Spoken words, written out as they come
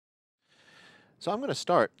So I'm going to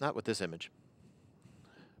start not with this image,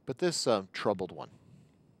 but this troubled one.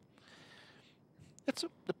 It's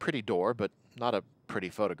a pretty door, but not a pretty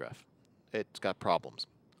photograph. It's got problems.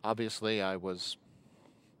 Obviously, I was,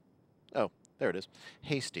 oh, there it is,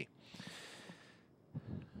 hasty.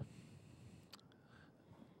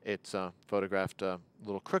 It's photographed a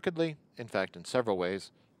little crookedly, in fact, in several ways,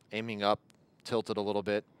 aiming up, tilted a little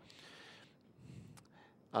bit.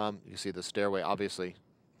 You see the stairway, obviously,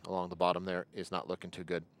 along the bottom there is not looking too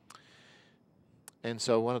good. And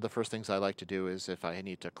so one of the first things I like to do is if I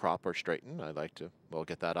need to crop or straighten, I like to, well,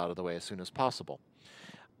 get that out of the way as soon as possible.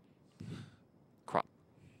 Crop.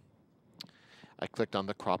 I clicked on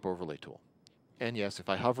the crop overlay tool. And yes, if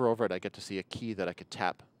I hover over it, I get to see a key that I could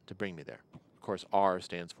tap to bring me there. Of course, R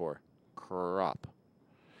stands for crop.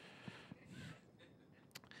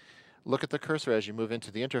 Look at the cursor as you move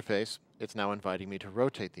into the interface. It's now inviting me to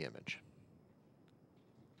rotate the image.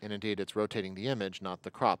 And indeed, it's rotating the image, not the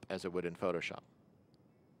crop, as it would in Photoshop.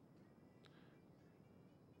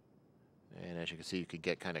 And as you can see, you could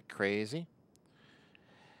get kind of crazy.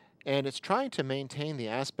 And it's trying to maintain the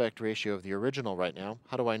aspect ratio of the original right now.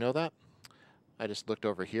 How do I know that? I just looked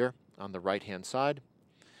over here on the right-hand side,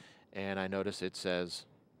 and I notice it says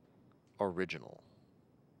original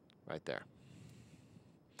right there.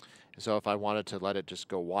 So if I wanted to let it just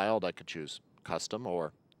go wild, I could choose custom,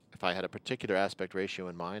 or if I had a particular aspect ratio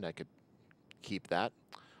in mind, I could keep that.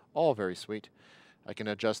 All very sweet. I can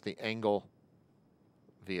adjust the angle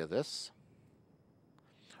via this.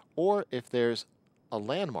 Or if there's a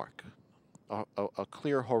landmark, a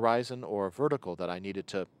clear horizon or a vertical that I needed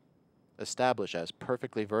to establish as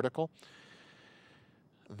perfectly vertical,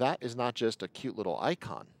 that is not just a cute little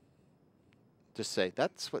icon. Just say,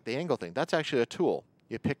 that's what the angle thing, that's actually a tool.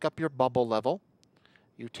 You pick up your bubble level,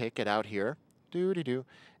 you take it out here, doo-dee-doo,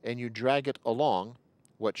 and you drag it along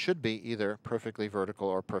what should be either perfectly vertical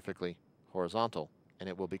or perfectly horizontal, and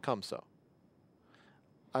it will become so.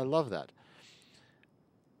 I love that.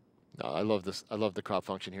 No, I love this. I love the crop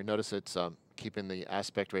function here. Notice it's keeping the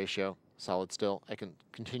aspect ratio solid still. I can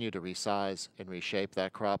continue to resize and reshape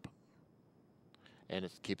that crop, and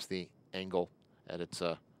it keeps the angle at its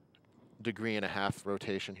 1.5 degree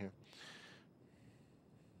rotation here.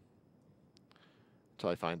 Until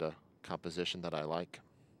I find a composition that I like,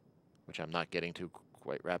 which I'm not getting to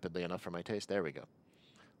quite rapidly enough for my taste. There we go.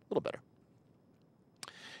 A little better.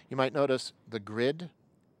 You might notice the grid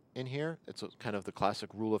in here. It's kind of the classic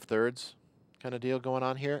rule of thirds kind of deal going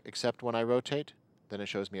on here, except when I rotate, then it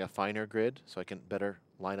shows me a finer grid so I can better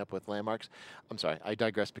line up with landmarks. I'm sorry, I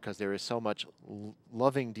digress because there is so much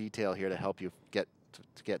loving detail here to help you get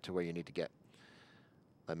to where you need to get.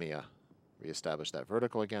 Let me reestablish that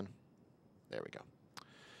vertical again. There we go.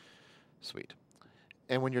 Sweet.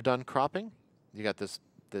 And when you're done cropping, you got this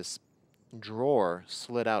drawer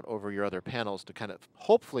slid out over your other panels to kind of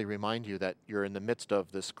hopefully remind you that you're in the midst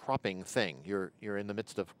of this cropping thing. You're in the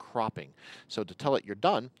midst of cropping. So to tell it you're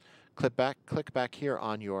done, click back here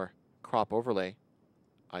on your crop overlay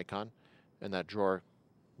icon, and that drawer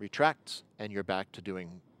retracts, and you're back to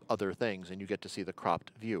doing other things, and you get to see the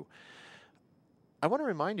cropped view. I want to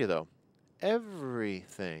remind you, though,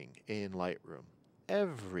 everything in Lightroom,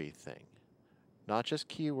 everything, not just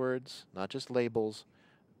keywords, not just labels,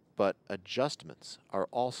 but adjustments are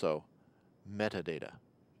also metadata.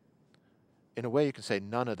 In a way, you can say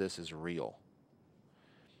none of this is real.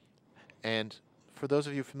 And for those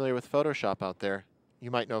of you familiar with Photoshop out there,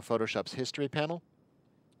 you might know Photoshop's history panel.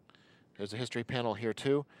 There's a history panel here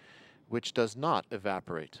too, which does not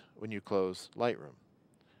evaporate when you close Lightroom.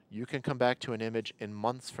 You can come back to an image in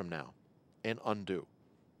months from now and undo.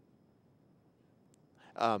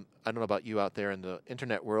 I don't know about you out there in the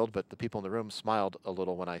internet world, but the people in the room smiled a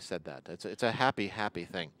little when I said that. It's a happy, happy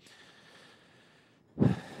thing.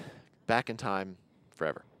 Back in time,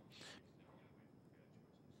 forever.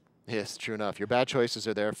 Yes, true enough. Your bad choices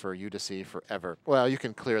are there for you to see forever. Well, you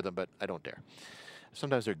can clear them, but I don't dare.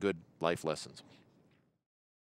 Sometimes they're good life lessons.